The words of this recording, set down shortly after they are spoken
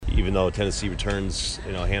even though Tennessee returns,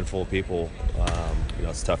 a handful of people,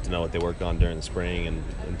 it's tough to know what they worked on during the spring,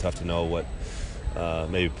 and tough to know what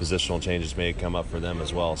maybe positional changes may come up for them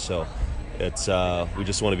as well. So it's we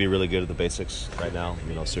just want to be really good at the basics right now.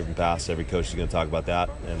 Serve and pass. Every coach is going to talk about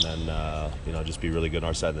that, and then just be really good on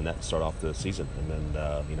our side of the net to start off the season, and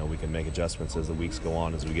then we can make adjustments as the weeks go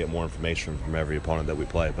on, as we get more information from every opponent that we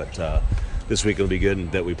play. But this week will be good in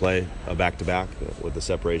that we play a back-to-back with the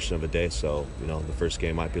separation of a day. So the first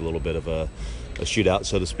game might be a little bit of a shootout,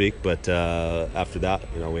 so to speak, but after that,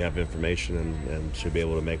 we have information and should be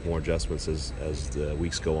able to make more adjustments as the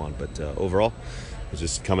weeks go on. But overall, it's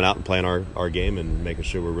just coming out and playing our game and making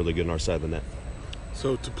sure we're really good on our side of the net.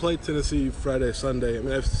 So to play Tennessee Friday, Sunday, I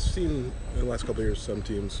mean, I've seen in the last couple of years some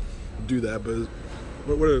teams do that, but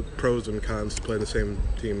what are the pros and cons to playing the same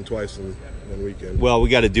team twice in one weekend? Well, we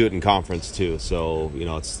got to do it in conference too, so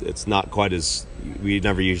it's not quite as we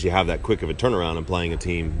never usually have that quick of a turnaround in playing a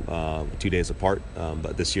team 2 days apart.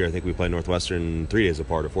 But this year, I think we played Northwestern 3 days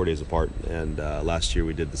apart or 4 days apart, and last year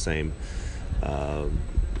we did the same.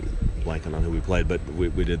 Blanking on who we played, but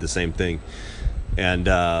we did the same thing, and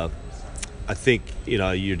I think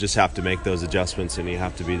you just have to make those adjustments, and you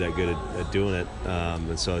have to be that good at doing it.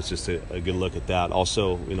 And so it's just a good look at that.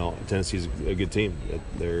 Also, Tennessee's a good team.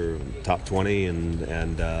 They're top 20,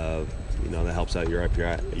 and that helps out your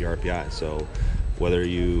RPI. So whether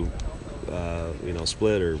you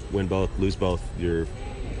split or win both, lose both, you're in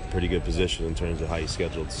a pretty good position in terms of how you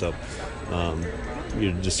scheduled. So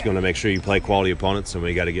you're just going to make sure you play quality opponents, and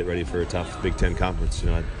we got to get ready for a tough Big Ten conference.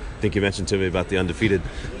 I think you mentioned to me about the undefeated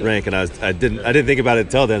rank, and I didn't think about it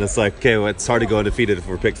until then. It's like, okay, well, it's hard to go undefeated if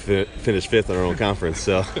we're picked to finish fifth in our own conference.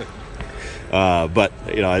 So, but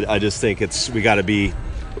I just think we got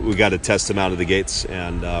to test them out of the gates,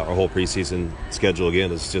 and our whole preseason schedule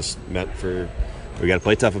again is just meant for. We got to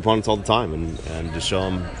play tough opponents all the time, and just show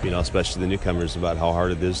them, especially the newcomers, about how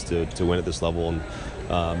hard it is to win at this level,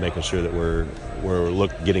 and making sure that we're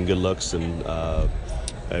getting good looks in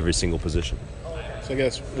every single position. So I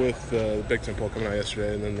guess with the Big Ten poll coming out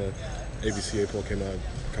yesterday, and then the ABCA poll came out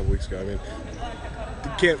a couple weeks ago, I mean,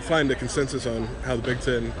 you can't find a consensus on how the Big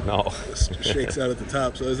Ten shakes out at the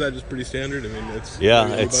top. So is that just pretty standard? I mean,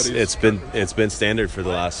 it's been standard for the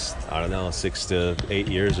last 6 to 8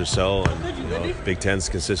 years or so, and Big Ten's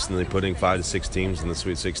consistently putting 5 to 6 teams in the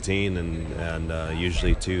Sweet 16, and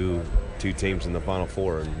usually two teams in the Final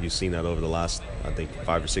Four, and you've seen that over the last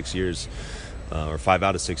 5 or 6 years. Or 5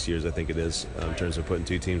 out of 6 years, I think it is, in terms of putting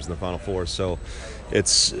 2 teams in the Final Four. So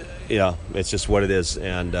it's just what it is,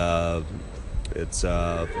 and it's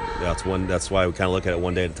one. That's why we kind of look at it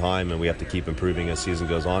one day at a time, and we have to keep improving as season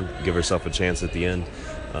goes on. Give ourselves a chance at the end.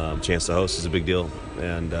 Chance to host is a big deal,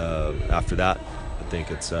 and after that, I think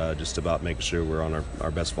it's just about making sure we're on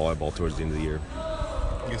our best volleyball towards the end of the year.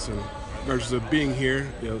 Yes, and versus being here,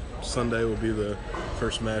 Sunday will be the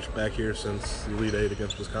first match back here since the Elite Eight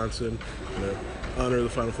against Wisconsin. Honor the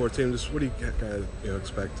Final Four team. Just what do you kind of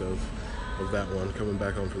expect of that one coming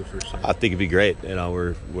back home for the first time? I think it'd be great.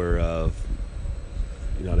 We're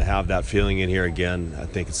to have that feeling in here again. I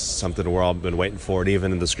think it's something we're all been waiting for. And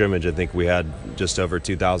even in the scrimmage, I think we had just over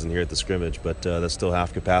 2,000 here at the scrimmage, but that's still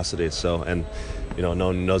half capacity. So, and no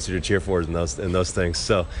one knows who to cheer for in those things.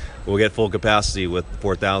 So we'll get full capacity with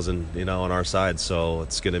 4,000, on our side. So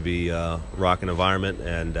it's going to be a rocking environment,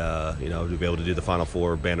 and to be able to do the Final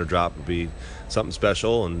Four banner drop would be something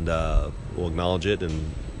special, and we'll acknowledge it.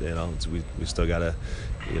 And we still got to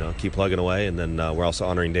keep plugging away, and then we're also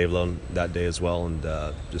honoring Dave Lone that day as well, and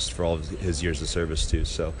just for all of his years of service too.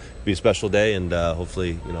 So it'll be a special day, and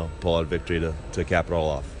hopefully pull out a victory to cap it all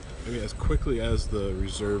off. I mean, as quickly as the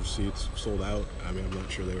reserve seats sold out, I mean, I'm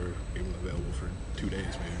not sure they were even available for 2 days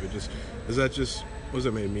maybe, but what does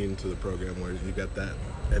that mean to the program where you got that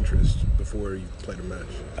interest before you played a match?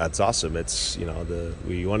 That's awesome. It's you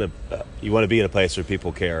want to be in a place where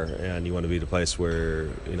people care, and you want to be in a place where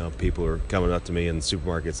people are coming up to me in the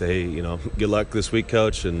supermarket, say, hey, good luck this week,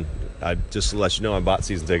 coach, and I just to let you know I bought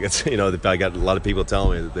season tickets. I got a lot of people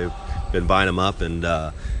telling me that they've been buying them up, and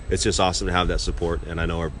it's just awesome to have that support, and I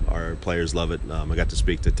know our players love it. I got to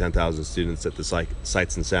speak to 10,000 students at the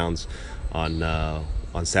Sights and Sounds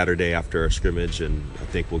on Saturday after our scrimmage, and I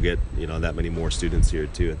think we'll get that many more students here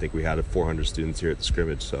too. I think we had 400 students here at the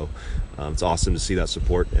scrimmage, so it's awesome to see that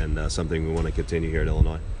support, and something we want to continue here at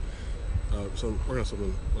Illinois. So I'm working on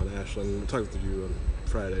something on Ashland. I talked with you on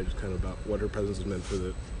Friday just kind of about what her presence has meant for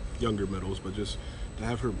the younger middles, but just to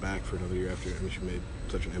have her back for another year after, she made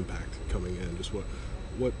such an impact coming in. Just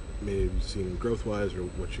what may have seen growth-wise, or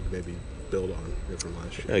what you could maybe build on from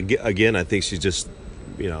last year? Again, I think she's just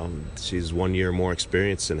she's 1 year more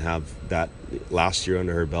experience and have that last year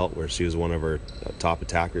under her belt where she was one of our top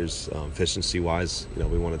attackers, efficiency wise.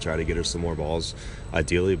 We want to try to get her some more balls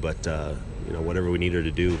ideally, but whatever we need her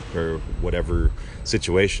to do or whatever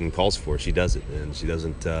situation calls for, she does it. And she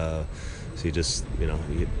doesn't she just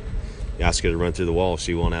you ask her to run through the wall,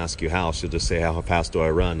 she won't ask you how. She'll just say, how fast do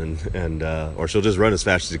I run? And or she'll just run as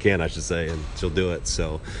fast as you can, I should say, and she'll do it.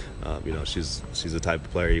 So she's the type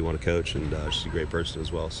of player you want to coach, and she's a great person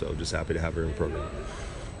as well. So just happy to have her in the program.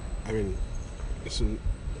 I mean, listen,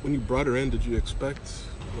 when you brought her in, did you expect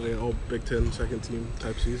like an all Big Ten second team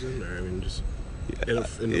type season, or just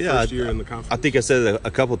in the first year in the conference? I think I said it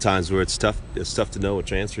a couple of times where it's tough to know with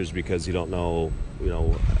transfers because you don't know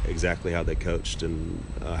exactly how they coached and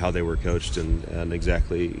how they were coached and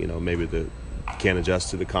exactly maybe can't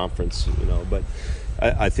adjust to the conference, but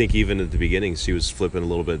I think even at the beginning she was flipping a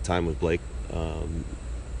little bit of time with Blake,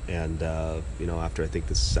 and after I think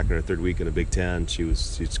the second or third week in the Big Ten, she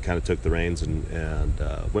kind of took the reins and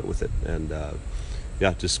went with it, and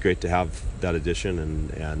just great to have that addition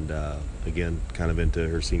and again kind of into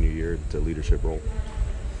her senior year, into leadership role.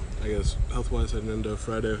 I guess health-wise heading into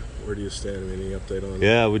Friday, where do you stand? Any update on?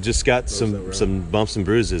 Yeah, we just got some bumps and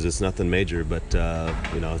bruises. It's nothing major, but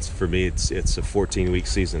it's for me. It's a 14-week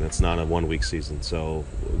season. It's not a 1-week season. So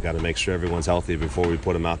we've got to make sure everyone's healthy before we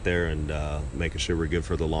put them out there, and making sure we're good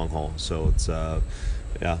for the long haul. So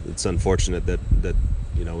it's unfortunate that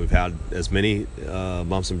we've had as many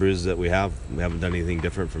bumps and bruises that we have. We haven't done anything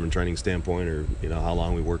different from a training standpoint, or how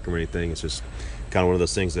long we work them or anything. It's just kind of one of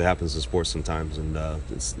those things that happens in sports sometimes, and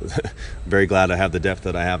it's very glad I have the depth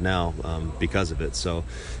that I have now because of it. So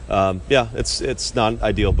it's not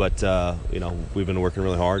ideal, but we've been working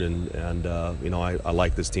really hard, and I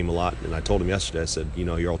like this team a lot. And I told him yesterday, I said,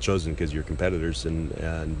 you're all chosen because you're competitors,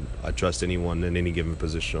 and I trust anyone in any given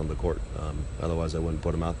position on the court. Otherwise I wouldn't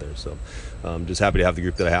put them out there. So I'm just happy to have the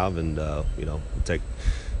group that I have, and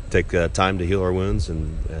take time to heal our wounds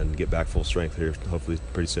and get back full strength here hopefully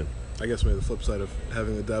pretty soon. I guess maybe the flip side of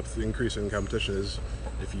having the depth, the increase in competition is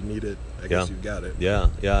if you need it, I guess you've got it. Yeah.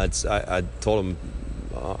 I told him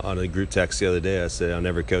on a group text the other day, I said I'll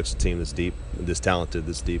never coach a team this deep, this talented,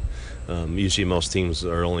 this deep. Usually most teams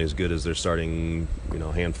are only as good as their starting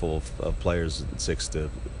handful of players, 6 to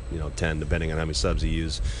 10, depending on how many subs you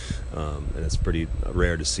use, and it's pretty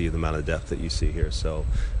rare to see the amount of depth that you see here. So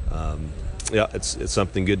it's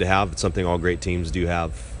something good to have. It's something all great teams do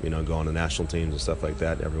have, going to national teams and stuff like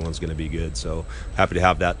that. Everyone's going to be good. So happy to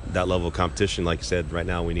have that level of competition. Like you said, right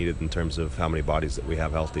now we need it in terms of how many bodies that we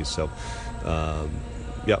have healthy. So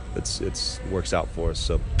it's works out for us.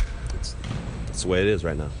 So it's the way it is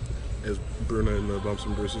right now. Is Bruna in the bumps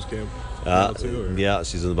and bruises camp? Yeah,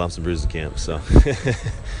 she's in the bumps and bruises camp. So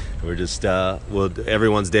we're just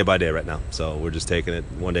everyone's day by day right now. So we're just taking it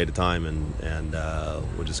one day at a time, and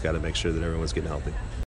we just got to make sure that everyone's getting healthy.